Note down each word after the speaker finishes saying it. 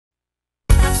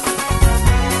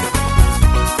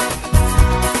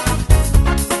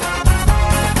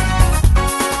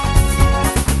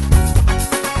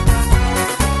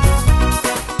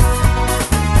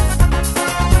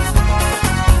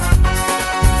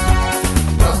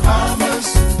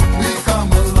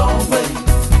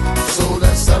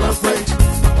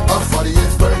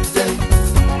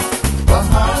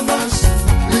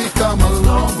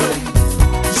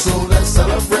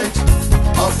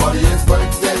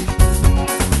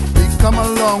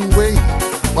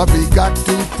but we got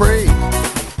to pray.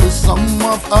 Cause some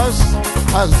of us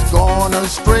has gone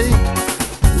astray.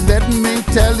 Let me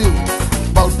tell you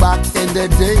about back in the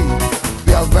day.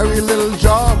 We have very little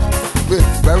job with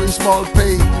very small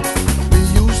pay. We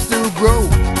used to grow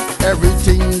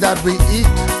everything that we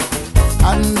eat,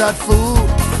 and that food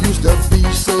used to be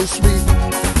so sweet.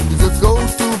 We could go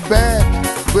to bed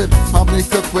with mommy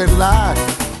cook with lard,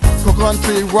 cook on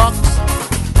 3 rocks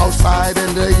outside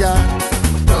in the yard.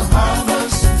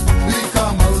 Bahamas, we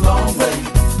come a long way,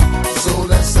 so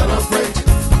let's celebrate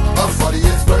our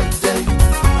 40th birthday.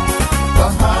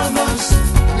 Bahamas,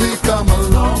 we come a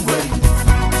long way,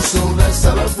 so let's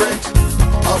celebrate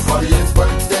our 40th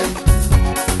birthday.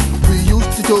 We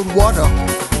used to tote water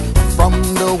from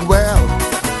the well,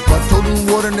 but toting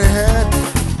water in the head,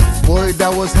 boy,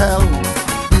 that was hell.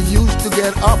 We used to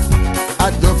get up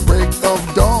at the break of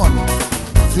dawn,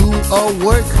 do our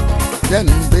work, then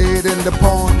bathe in the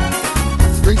pond,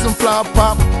 drink some flower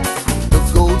pop to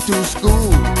go to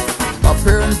school. Our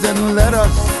parents didn't let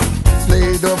us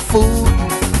play the fool.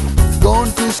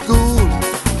 Going to school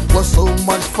was so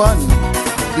much fun.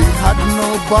 We had no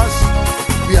bus,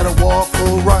 we had to walk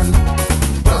or run.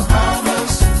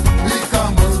 Bahamas, we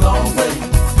come a long way,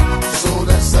 so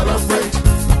let's celebrate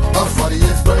our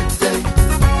 40th birthday.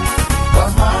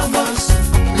 Bahamas,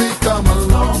 we come a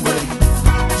long way,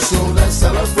 so let's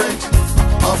celebrate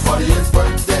our 40th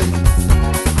birthday.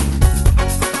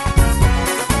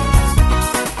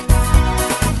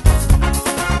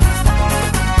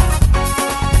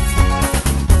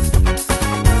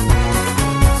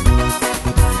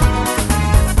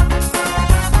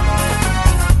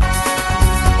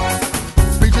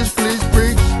 Preachers, please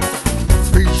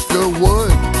preach the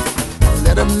word.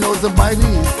 Let them know the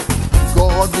mighty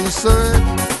God we serve.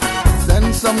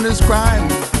 Then some of this crime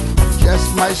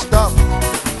just might stop,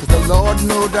 'cause the Lord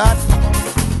know that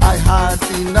I had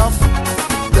enough.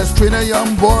 Let's train our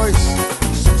young boys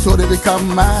so they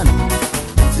become man,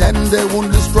 then they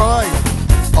won't destroy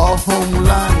our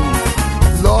homeland.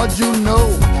 Lord, you know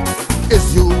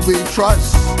it's you we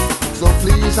trust, so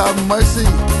please have mercy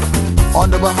on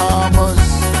the Bahamas.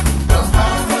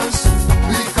 Bahamas,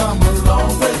 we come a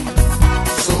long way,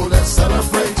 so let's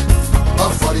celebrate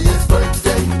our 40th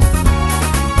birthday.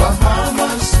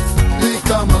 Bahamas, we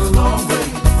come a long way,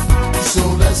 so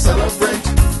let's celebrate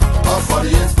our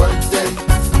 40th birthday.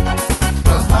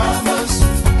 Bahamas,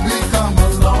 we come a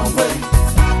long way,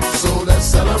 so let's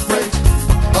celebrate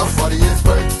our 40th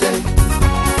birthday.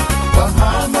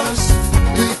 Bahamas,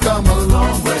 we come a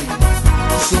long way,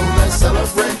 so let's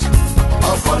celebrate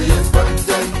our 40th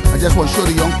birthday. I just want to show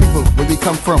the young people where we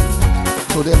come from,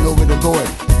 so they know where they're going.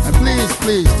 And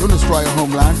please, don't destroy our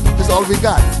homeland. This is all we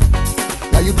got.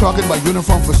 Now you talking about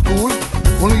uniform for school?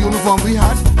 Only uniform we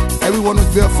had, everyone was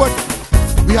barefoot.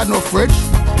 We had no fridge.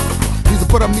 We used to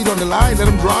put our meat on the line, let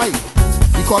them dry.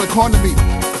 We call it corned meat.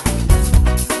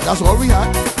 That's all we had.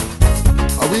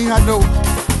 We ain't had no,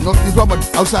 you talking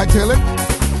about outside tailoring?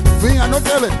 We ain't had no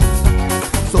tailoring.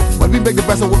 So when we make the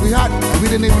best of what we had, and we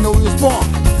didn't even know we was poor.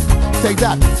 Take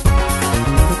that.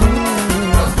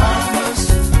 Bahamas,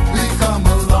 we come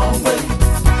a long way,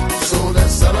 so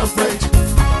let's celebrate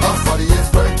our 40th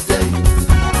birthday.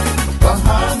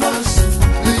 Bahamas,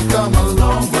 we come a long way.